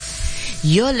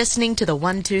You're listening to the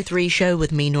 123 show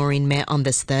with me, Noreen Mayer, on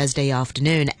this Thursday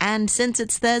afternoon. And since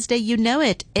it's Thursday, you know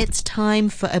it. It's time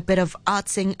for a bit of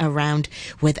artsing around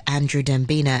with Andrew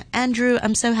Dembina. Andrew,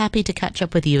 I'm so happy to catch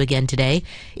up with you again today.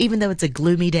 Even though it's a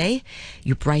gloomy day,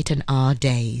 you brighten our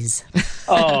days.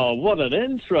 Oh, what an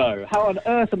intro. How on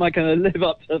earth am I going to live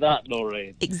up to that,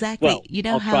 Noreen? Exactly. Well, you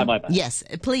know I'll try my best. Yes,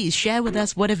 please share with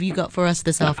us what have you got for us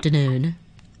this afternoon.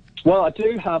 Well, I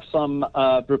do have some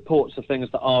reports of things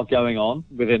that are going on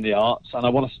within the arts, and I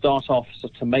want to start off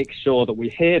to make sure that we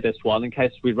hear this one, in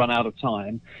case we run out of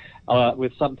time,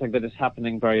 with something that is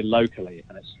happening very locally.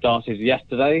 And it started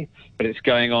yesterday, but it's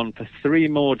going on for 3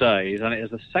 more days, and it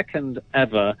is the second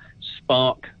ever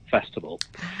Spark Festival.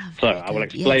 So I will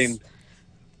explain. Yes.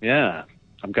 Yeah.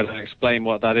 I'm going to explain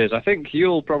what that is. I think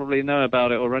you'll probably know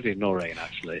about it already, Noreen,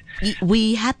 actually.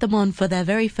 We had them on for their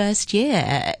very first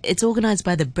year. It's organised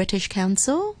by the British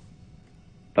Council.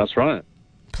 That's right.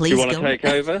 Please do you want to take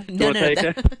over? No,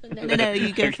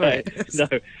 you go for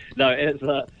it. No, it's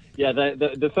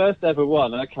the first ever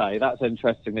one. Okay, that's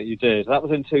interesting that you did. That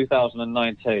was in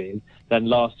 2019. Then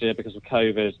last year, because of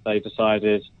COVID, they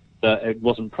decided that it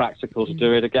wasn't practical to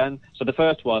do it again. So the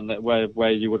first one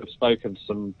where you would have spoken to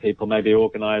some people, maybe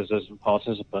organisers and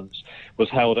participants,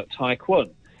 was held at Tai Kwun,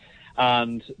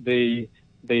 and the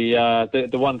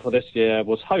one for this year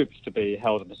was hoped to be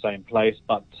held in the same place,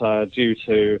 but due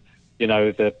to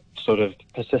the sort of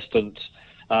persistent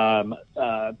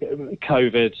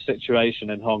COVID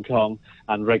situation in Hong Kong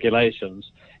and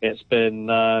regulations, it's been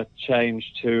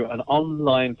changed to an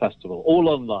online festival, all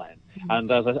online.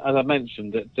 And as I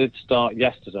mentioned, it did start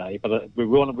yesterday, but we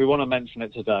want to mention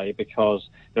it today because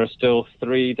there are still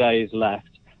 3 days left,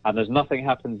 and there's nothing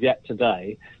happened yet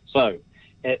today. So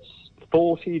it's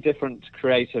 40 different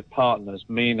creative partners,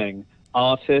 meaning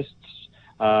artists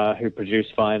who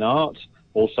produce fine art,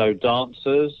 also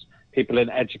dancers, people in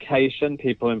education,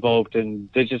 people involved in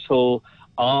digital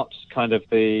art, kind of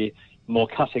the more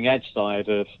cutting-edge side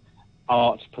of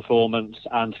art, performance,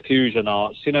 and fusion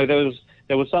arts.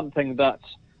 There was something that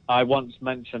I once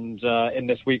mentioned in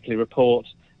this weekly report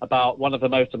about one of the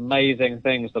most amazing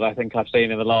things that I think I've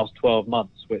seen in the last 12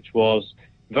 months, which was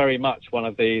very much one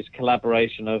of these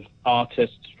collaboration of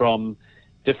artists from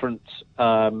different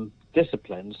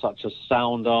disciplines, such as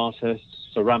sound artists,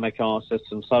 ceramic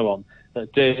artists, and so on,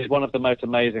 that did one of the most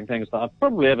amazing things that I've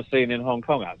probably ever seen in Hong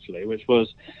Kong, actually, which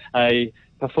was a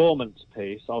performance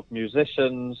piece of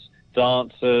musicians,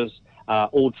 dancers,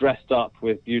 all dressed up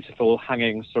with beautiful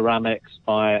hanging ceramics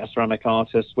by a ceramic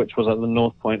artist, which was at the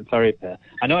North Point Ferry Pier.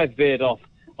 I know I veered off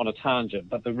on a tangent,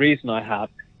 but the reason I have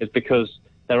is because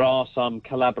there are some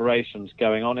collaborations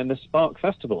going on in the Spark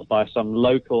Festival by some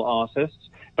local artists,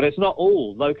 but it's not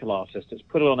all local artists. It's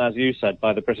put on, as you said,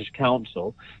 by the British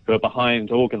Council, who are behind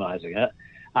organising it,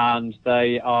 and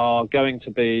they are going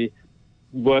to be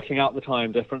working out the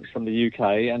time difference from the UK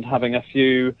and having a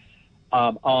few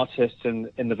artists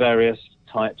in the various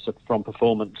types of, from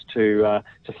performance to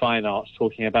fine arts,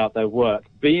 talking about their work,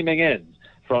 beaming in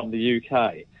from the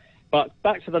UK. But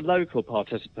back to the local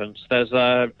participants, there's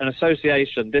an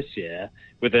association this year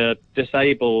with the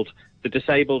Disabled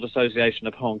Association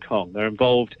of Hong Kong. They're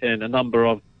involved in a number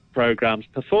of programs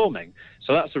performing.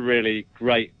 So that's a really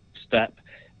great step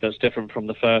that's different from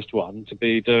the first one, to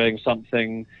be doing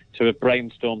something, to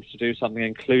brainstorm to do something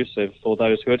inclusive for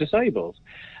those who are disabled.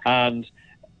 And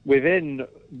within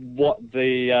what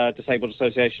the Disabled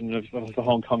Association of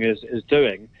Hong Kong is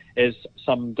doing is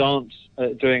some dance,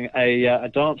 doing a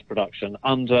dance production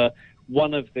under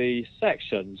one of the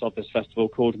sections of this festival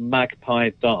called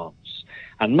Magpie Dance.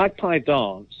 And Magpie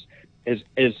Dance is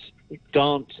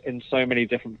dance in so many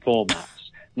different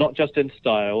formats, not just in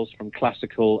styles from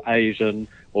classical, Asian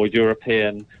or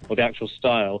European or the actual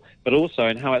style, but also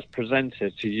in how it's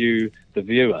presented to you, the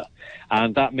viewer.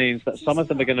 And that means that some of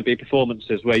them are going to be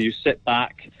performances where you sit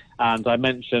back, and I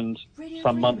mentioned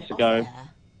some months ago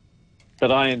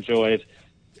that I enjoyed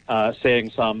seeing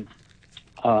some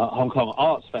Hong Kong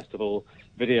Arts Festival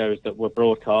videos that were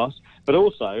broadcast, but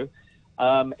also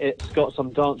it's got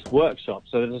some dance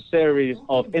workshops. So there's a series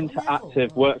of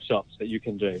interactive workshops that you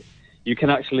can do. You can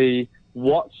actually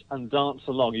watch and dance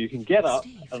along. You can get up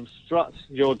and strut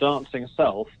your dancing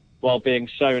self while being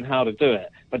shown how to do it.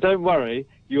 But don't worry,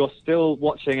 you're still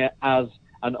watching it as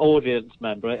an audience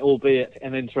member, albeit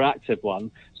an interactive one.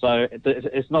 So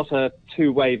it's not a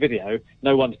two-way video.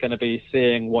 No one's going to be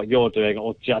seeing what you're doing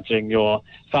or judging your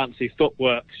fancy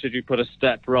footwork should you put a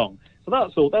step wrong.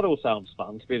 So that all sounds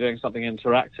fun, to be doing something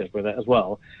interactive with it as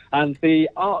well. And the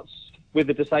arts with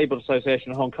the Disabled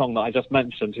Association of Hong Kong that I just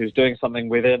mentioned, who's doing something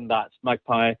within that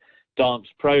Magpie Dance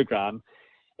program,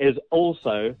 is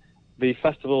also the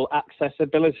festival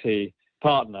accessibility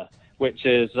partner, which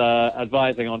is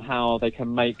advising on how they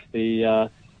can make the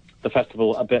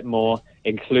festival a bit more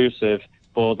inclusive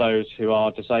for those who are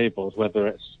disabled, whether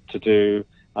it's to do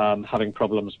having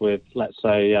problems with, let's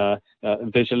say,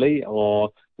 visually or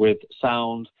with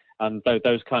sound and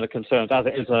those kind of concerns, as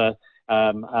it is an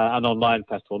online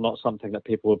festival, not something that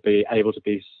people would be able to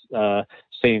be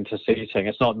seen to seating.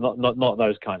 It's not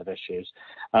those kind of issues.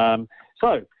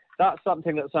 So that's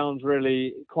something that sounds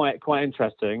really quite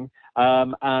interesting.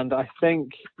 And I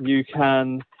think you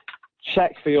can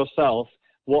check for yourself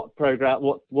what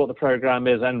the program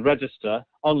is and register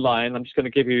online. I'm just going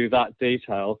to give you that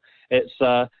detail. It's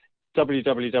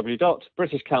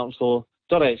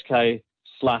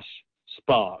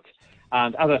www.britishcouncil.hk/spark.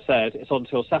 And as I said, it's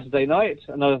until Saturday night,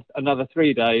 another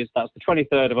 3 days. That's the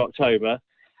 23rd of October.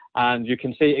 And you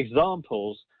can see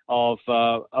examples of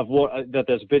what that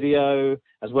there's video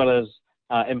as well as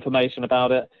information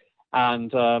about it.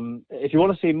 And if you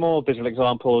want to see more visual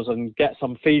examples and get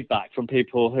some feedback from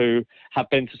people who have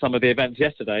been to some of the events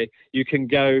yesterday, you can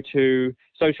go to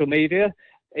social media.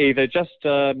 Either just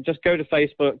go to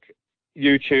Facebook,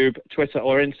 YouTube, Twitter,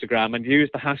 or Instagram and use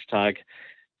the hashtag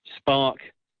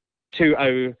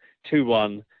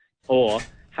Spark2021 or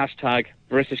hashtag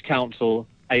British Council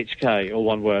HK, or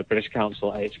one word, British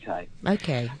Council HK.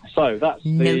 Okay. So that's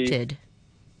noted.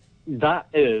 That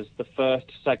is the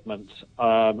first segment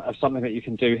of something that you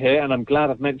can do here, and I'm glad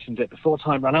I've mentioned it before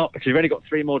time ran out, because you've only got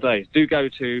 3 more days. Do go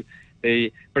to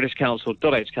the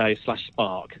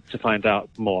britishcouncil.hk/spark to find out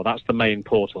more. That's the main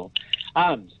portal.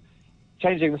 And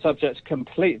changing the subject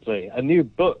completely, a new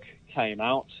book came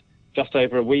out just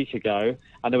over a week ago,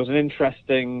 and there was an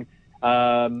interesting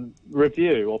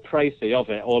review or précis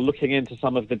of it, or looking into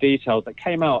some of the details that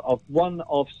came out of one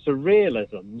of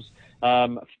Surrealism's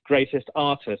greatest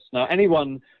artists. Now,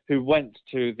 anyone who went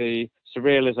to the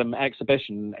Surrealism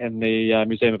exhibition in the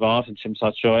Museum of Art in Tsim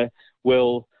Sha Tsui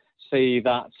will see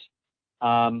that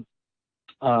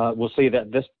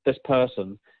this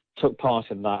person took part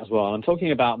in that as well. I'm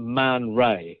talking about Man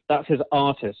Ray. That's his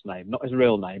artist name, not his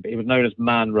real name, but he was known as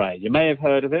Man Ray. You may have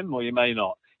heard of him, or you may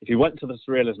not. If you went to the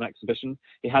Surrealism exhibition,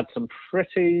 he had some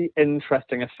pretty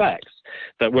interesting effects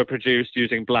that were produced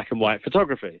using black and white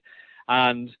photography.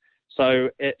 And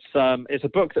so it's a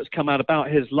book that's come out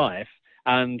about his life,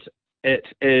 and it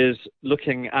is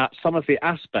looking at some of the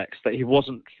aspects that he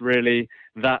wasn't really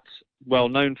that well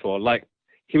known for. Like,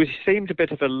 he seemed a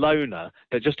bit of a loner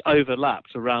that just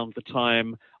overlapped around the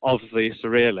time of the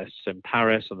Surrealists in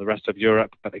Paris and the rest of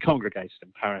Europe, but they congregated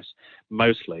in Paris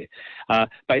mostly.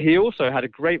 But he also had a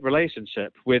great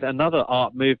relationship with another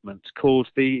art movement called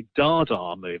the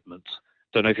Dada movement.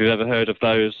 Don't know if you've ever heard of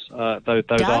those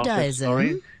artists.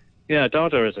 Sorry. Yeah,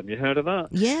 Dadaism. You heard of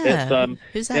that? Yeah.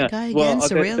 Who's that guy again?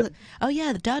 Well, oh,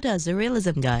 yeah, the Dada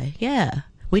Surrealism guy. Yeah.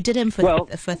 We did him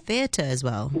for theatre as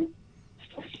well.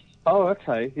 Oh,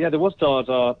 okay. Yeah, there was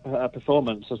Dada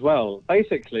performance as well.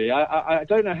 Basically, I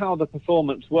don't know how the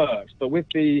performance works, but with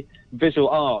the visual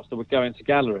arts that would go into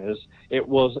galleries, it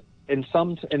was, in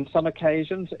some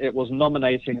occasions, it was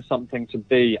nominating something to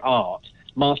be art.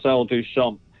 Marcel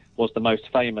Duchamp was the most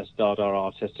famous Dada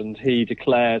artist, and he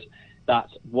declared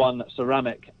that one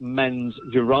ceramic men's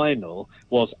urinal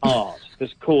was art.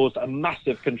 This caused a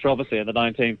massive controversy in the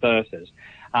 1930s.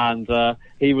 And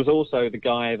he was also the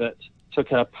guy that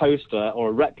took a poster or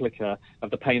a replica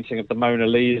of the painting of the Mona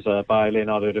Lisa by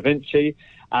Leonardo da Vinci,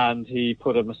 and he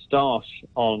put a moustache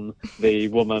on the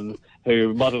woman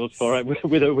who modelled for it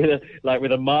with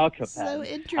a marker pen. So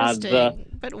interesting,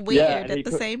 but weird at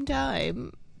the same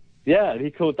time. Yeah, and he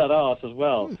called that art as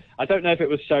well. I don't know if it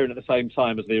was shown at the same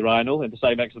time as the urinal in the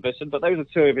same exhibition, but those are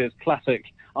 2 of his classic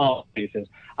art pieces.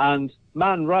 And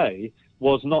Man Ray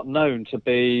was not known to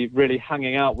be really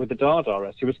hanging out with the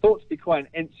Dadaists. He was thought to be quite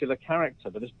an insular character,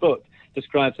 but this book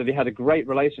describes that he had a great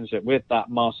relationship with that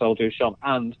Marcel Duchamp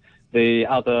and the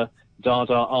other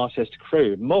Dada artist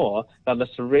crew, more than the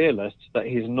Surrealists that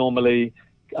he's normally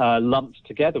lumped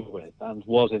together with, and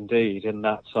was indeed in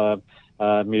that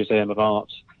Museum of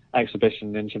Art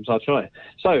exhibition in Tsim Sha Tsui.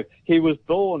 So he was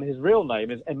born, his real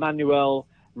name is Emanuel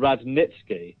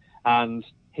Radnitsky, and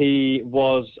he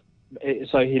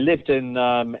lived in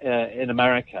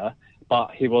America,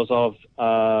 but he was of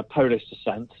Polish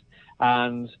descent,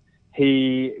 and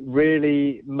he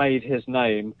really made his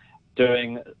name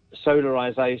doing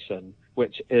solarization,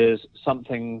 which is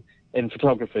something in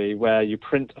photography where you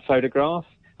print a photograph,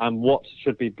 and what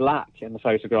should be black in the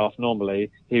photograph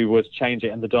normally, he would change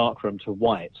it in the darkroom to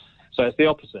white. So it's the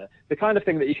opposite. The kind of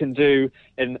thing that you can do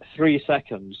in 3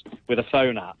 seconds with a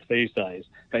phone app these days,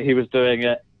 but he was doing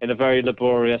it in a very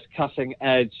laborious,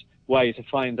 cutting-edge way to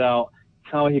find out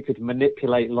how he could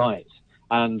manipulate light.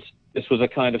 And this was a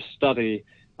kind of study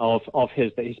of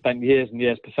his that he spent years and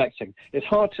years perfecting. It's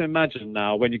hard to imagine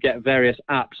now, when you get various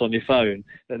apps on your phone,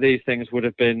 that these things would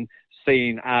have been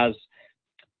seen as,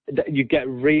 you get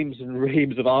reams and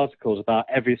reams of articles about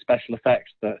every special effect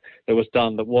that was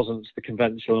done that wasn't the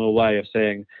conventional way of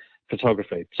seeing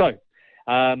photography. So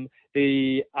I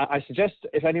suggest,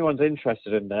 if anyone's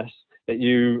interested in this, that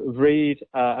you read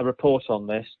a report on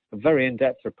this, a very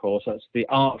in-depth report. It's the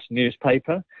Art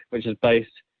newspaper, which is based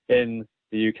in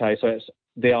the UK. So it's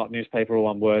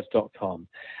theartnewspaper.com.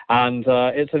 And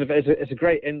it's a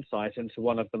great insight into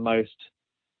one of the most,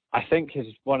 I think is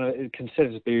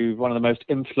considered to be one of the most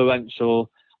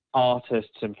influential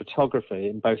artists in photography,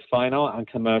 in both fine art and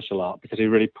commercial art, because he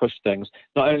really pushed things.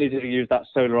 Not only did he use that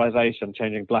solarization,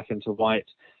 changing black into white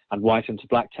and white into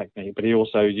black technique, but he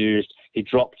also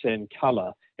dropped in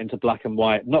color into black and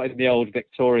white, not in the old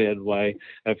Victorian way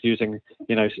of using,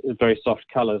 very soft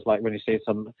colors, like when you see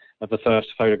some of the first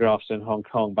photographs in Hong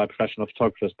Kong by professional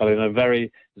photographers, but in a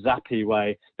very zappy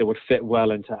way that would fit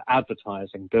well into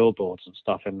advertising, billboards and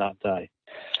stuff in that day.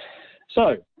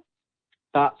 So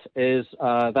that is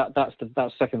that's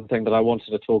the second thing that I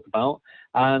wanted to talk about.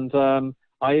 And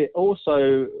I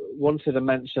also wanted to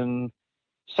mention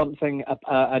something,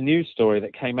 a news story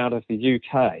that came out of the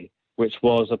UK, which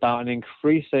was about an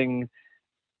increasing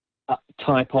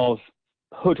type of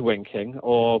hoodwinking,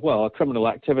 or, well, a criminal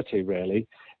activity, really,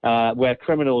 where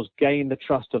criminals gain the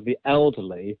trust of the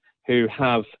elderly who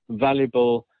have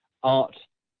valuable art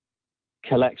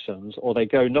collections, or they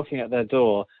go knocking at their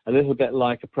door, a little bit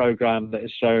like a program that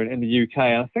is shown in the UK.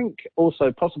 And I think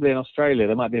also possibly in Australia,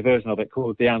 there might be a version of it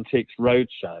called the Antiques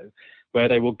Roadshow, where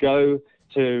they will go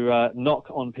to knock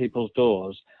on people's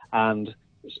doors and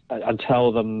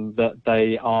tell them that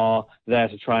they are there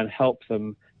to try and help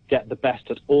them get the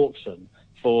best at auction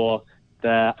for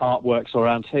their artworks or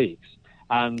antiques.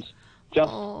 And just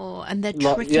and they're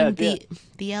tricking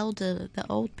the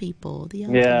old people, the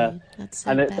elderly. Yeah, that's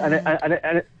so bad.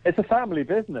 And it's a family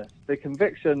business. The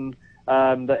conviction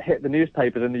that hit the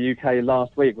newspapers in the UK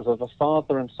last week was of a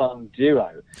father and son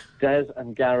duo, Des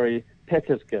and Gary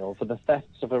Pickersgill, for the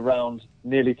thefts of around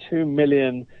nearly £2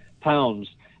 million.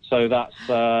 So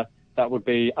that would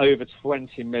be over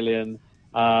 20 million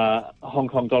Hong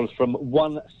Kong dollars from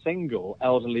one single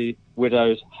elderly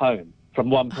widow's home, from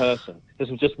one person. This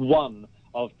was just one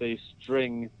of the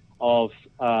string of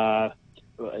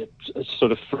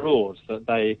sort of frauds that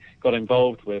they got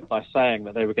involved with by saying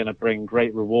that they were going to bring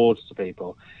great rewards to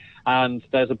people. And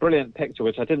there's a brilliant picture,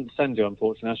 which I didn't send you,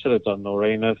 unfortunately, I should have done,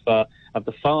 Noreen, of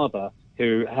the father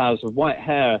who has white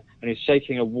hair and he's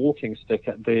shaking a walking stick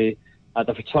at the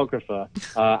photographer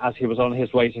as he was on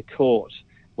his way to court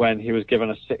when he was given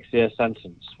a 6-year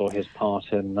sentence for his part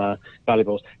in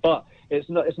Valuables. But it's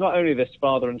not only this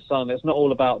father and son. It's not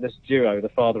all about this duo, the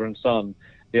father and son,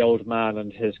 the old man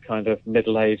and his kind of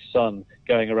middle-aged son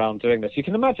going around doing this. You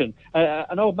can imagine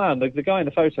an old man. The guy in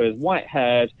the photo is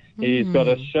white-haired. He's got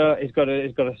a shirt. He's got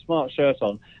a smart shirt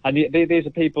on. And these are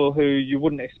people who you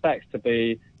wouldn't expect to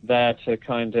be there to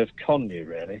kind of con you,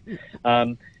 really.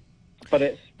 But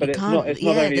it's not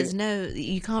only. There's no.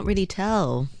 You can't really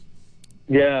tell.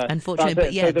 Yeah, unfortunately,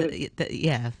 but yeah,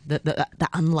 the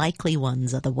unlikely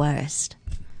ones are the worst.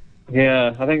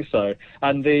 Yeah, I think so.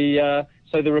 And the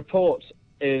report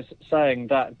is saying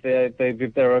that there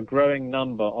are a growing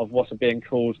number of what are being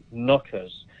called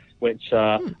knockers, which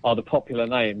are the popular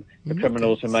name for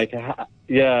criminals who make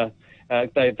who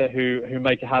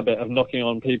make a habit of knocking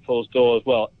on people's doors.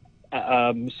 Well,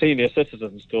 senior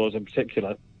citizens' doors in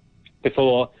particular,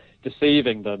 before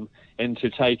deceiving them into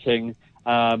taking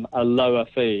a lower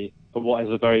fee for what is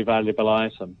a very valuable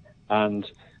item. And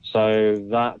so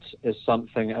that is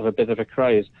something of a bit of a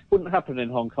craze. Wouldn't happen in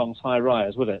Hong Kong's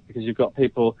high-rise, would it? Because you've got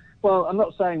people... Well, I'm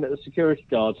not saying that the security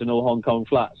guards in all Hong Kong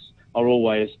flats are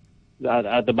always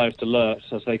at the most alert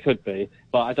as they could be,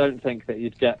 but I don't think that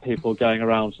you'd get people going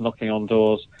around knocking on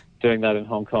doors doing that in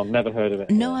HongOng. Never heard of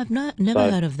it. No, I've never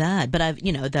heard of that. But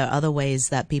there are other ways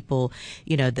that people,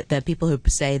 there are people who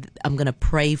say, I'm going to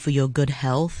pray for your good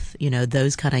health,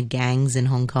 those kind of gangs in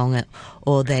Hong Kong,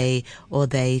 or they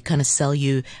kind of sell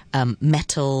you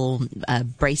metal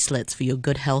bracelets for your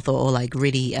good health, or like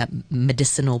really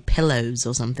medicinal pillows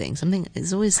or something.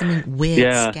 There's always something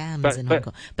weird scams in Hong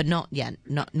Kong, but not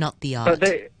the art.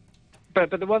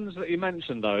 But the ones that you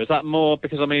mentioned, though, is that more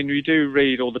because, you do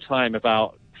read all the time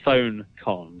about phone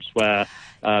cons where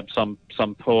some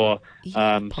poor,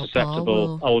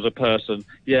 susceptible older person,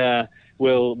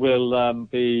 will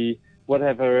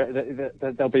whatever,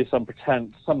 there'll be some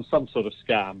sort of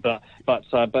scam. But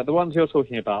the ones you're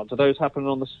talking about, do those happen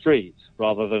on the street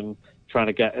rather than trying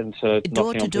to get into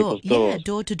knocking on people's doors? Yeah,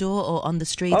 door to door or on the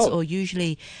streets, or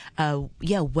usually,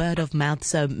 word of mouth.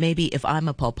 So maybe if I'm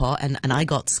a pawpaw and I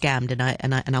got scammed and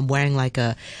I'm wearing like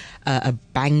a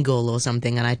bangle or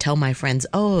something, and I tell my friends,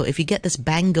 oh, if you get this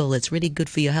bangle, it's really good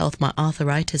for your health. My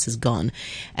arthritis is gone,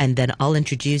 and then I'll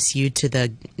introduce you to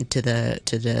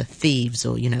the thieves,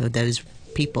 or those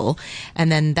people,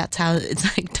 and then that's how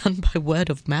it's like done by word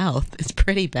of mouth. It's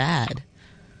pretty bad.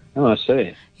 Oh, I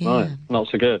see. Yeah. Right. Not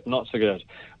so good.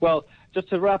 Well, just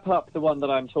to wrap up the one that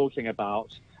I'm talking about,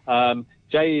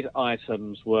 jade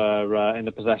items were in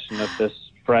the possession of this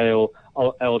frail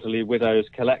elderly widow's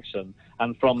collection,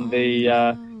 and from from the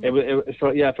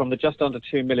just under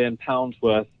 £2 million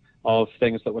worth of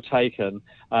things that were taken,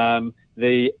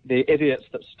 the idiots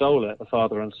that stole it, the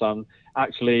father and son,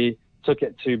 actually took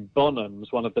it to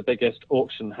Bonhams, one of the biggest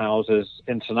auction houses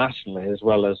internationally, as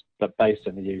well as based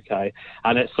in the UK,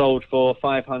 and it sold for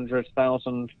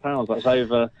 £500,000. That's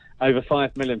over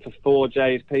 £5 million for 4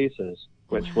 jade pieces,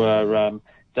 which were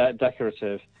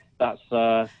decorative. That's it's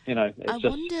I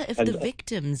wonder if the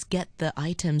victims get the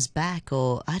items back,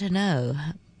 or I don't know.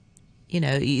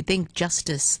 You think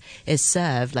justice is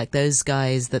served, like those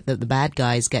guys, that the bad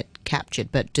guys get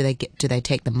captured, but do they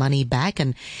take the money back?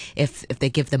 And if they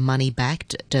give the money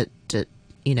back, do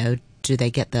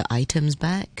they get the items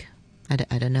back? I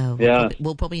don't know. Yeah.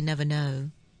 We'll probably never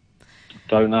know.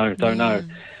 Don't know.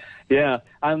 Yeah,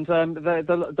 and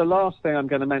the last thing I'm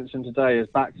going to mention today is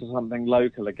back to something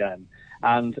local again,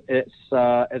 and it's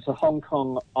a Hong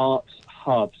Kong arts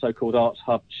hub, so-called arts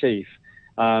hub chief,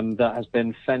 that has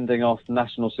been fending off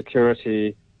national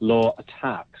security law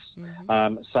attacks,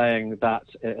 saying that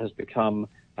it has become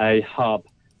a hub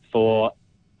for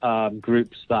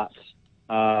groups that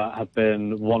have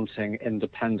been wanting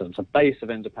independence. A base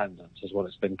of independence is what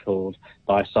it's been called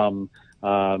by some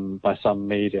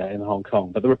media in Hong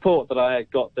Kong. But the report that I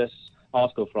got this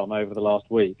article from over the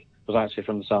last week was actually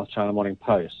from the South China Morning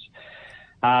Post.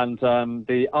 And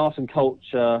the Art and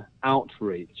Culture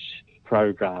Outreach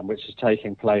program, which is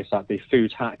taking place at the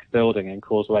Food Hack building in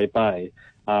Causeway Bay,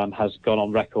 has gone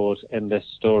on record in this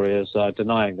story as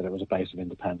denying that it was a base of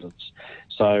independence.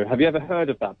 So have you ever heard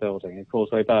of that building in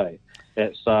Causeway Bay?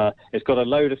 It's got a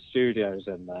load of studios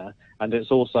in there, and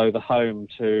it's also the home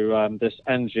to this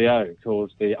NGO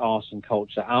called the Art and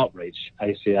Culture Outreach,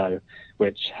 ACO,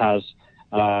 which has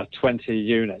 20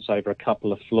 units over a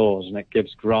couple of floors, and it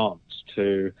gives grants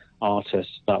to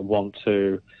artists that want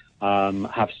to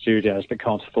have studios but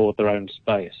can't afford their own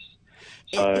space.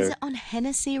 So, is it on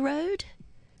Hennessy Road?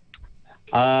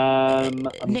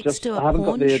 Next to a I haven't pawn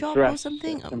got the shop address or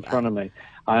something? in front of me.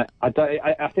 I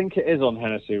think it is on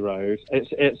Hennessy Road.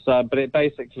 But it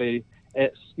basically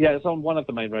it's on one of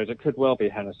the main roads. It could well be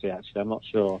Hennessy, actually. I'm not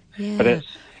sure. Yeah. But it's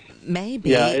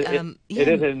maybe. it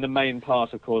is in the main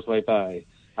part of Causeway Bay.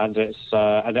 And it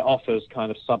offers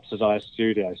kind of subsidised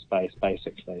studio space,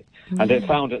 basically. And it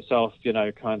found itself,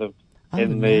 kind of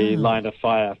in the line of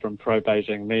fire from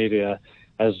pro-Beijing media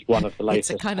as one of the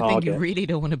latest It's the kind of targets. thing you really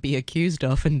don't want to be accused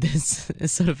of in this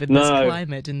this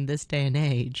climate, in this day and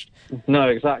age. No,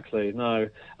 exactly, no.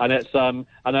 And it's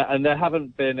and there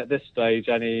haven't been at this stage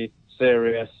any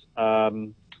serious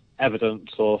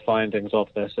evidence or findings of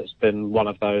this. It's been one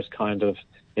of those kind of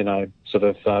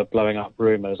blowing up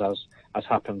rumours as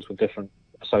happens with different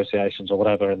associations or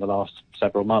whatever in the last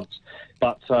several months.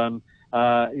 But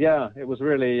it was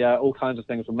really all kinds of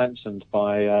things were mentioned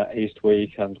by East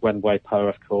Week and Wen Wei Po,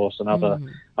 of course, and other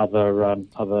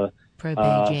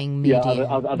pro-Beijing media.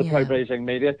 Other pro-Beijing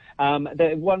media.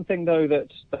 The one thing though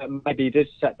that maybe did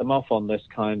set them off on this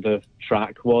kind of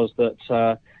track was that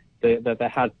that there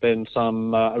had been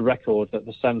some a record that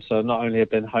the centre not only had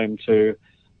been home to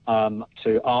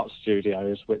art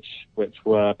studios, which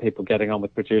were people getting on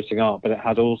with producing art, but it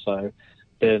had also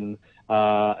been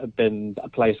a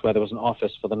place where there was an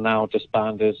office for the now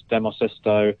disbanded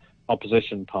Demosisto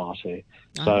opposition party.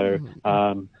 So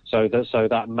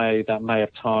that may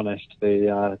have tarnished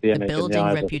the image the building in the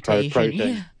eyes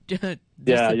reputation. of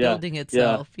The building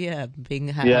itself, having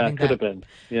could have been,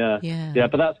 but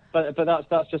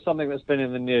that's just something that's been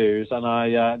in the news,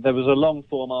 and there was a long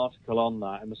form article on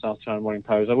that in the South China Morning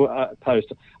Post.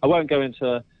 I won't go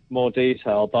into more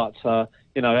detail, but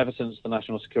ever since the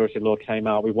national security law came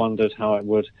out, we wondered how it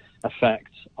would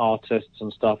affect artists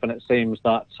and stuff, and it seems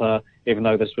that even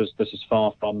though this is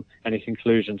far from any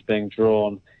conclusions being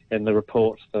drawn in the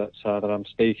report that I'm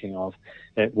speaking of,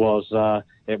 it was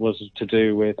to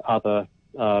do with other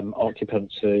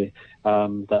occupancy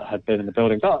that had been in the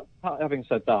building. But having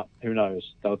said that, who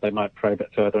knows? They might probe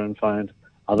it further and find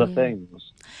other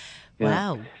things. Yeah.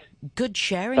 Wow. Good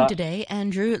sharing today,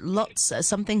 Andrew. Lots,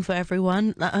 something for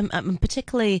everyone. I'm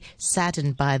particularly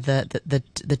saddened by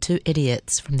the two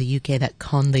idiots from the UK that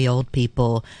con the old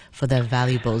people for their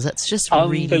valuables. That's just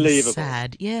really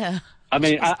sad. Yeah. I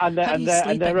mean, and they're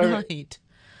night.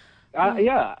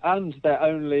 And they're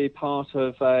only part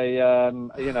of a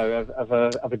of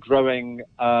a growing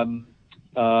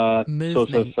movement.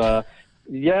 sort of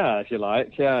if you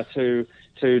like, to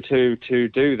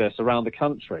do this around the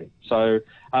country. So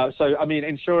I mean,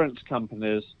 insurance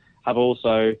companies have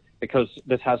also, because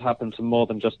this has happened to more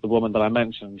than just the woman that I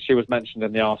mentioned. She was mentioned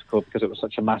in the article because it was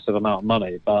such a massive amount of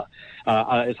money, but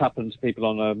it's happened to people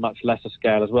on a much lesser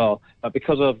scale as well. But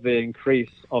because of the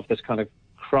increase of this kind of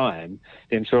crime,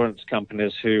 the insurance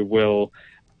companies who will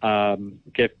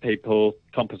give people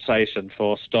compensation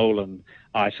for stolen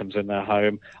items in their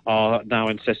home are now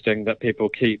insisting that people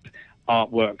keep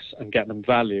artworks and get them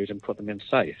valued and put them in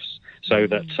safes, so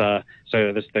that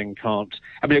this thing can't.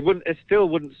 I mean, it still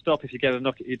wouldn't stop if you get a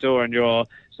knock at your door and you're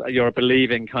a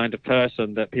believing kind of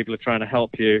person that people are trying to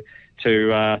help you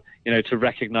to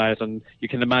recognise. And you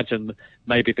can imagine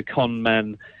maybe the con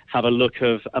men have a look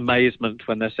of amazement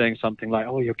when they're seeing something like,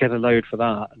 oh, you'll get a load for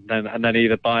that, and then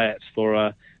either buy it for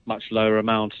a much lower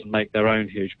amount and make their own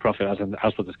huge profit, as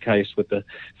was the case with the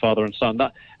father and son.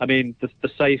 That, I mean, the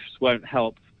safes won't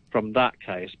help from that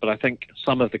case, but I think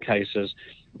some of the cases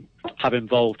have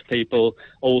involved people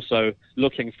also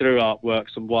looking through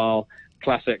artworks, and while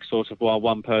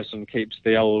one person keeps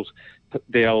the old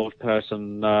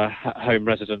person home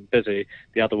resident busy,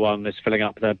 the other one is filling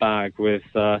up their bag with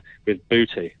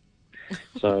booty.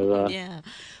 So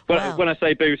when I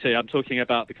say booty, I'm talking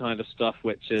about the kind of stuff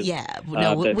which is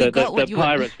the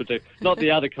pirates would do, not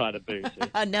the other kind of booty.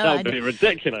 That would be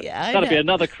ridiculous. Yeah, that'd be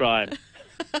another crime.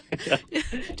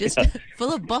 Just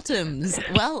full of bottoms.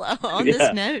 Well, on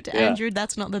this note, Andrew,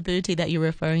 that's not the booty that you're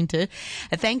referring to.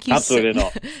 Thank you. Absolutely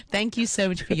not. Thank you so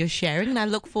much for your sharing, and I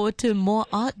look forward to more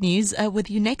art news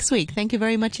with you next week. Thank you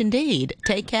very much indeed.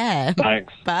 Take care.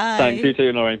 Thanks. Bye. Thanks, you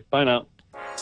too, Noreen. Bye now.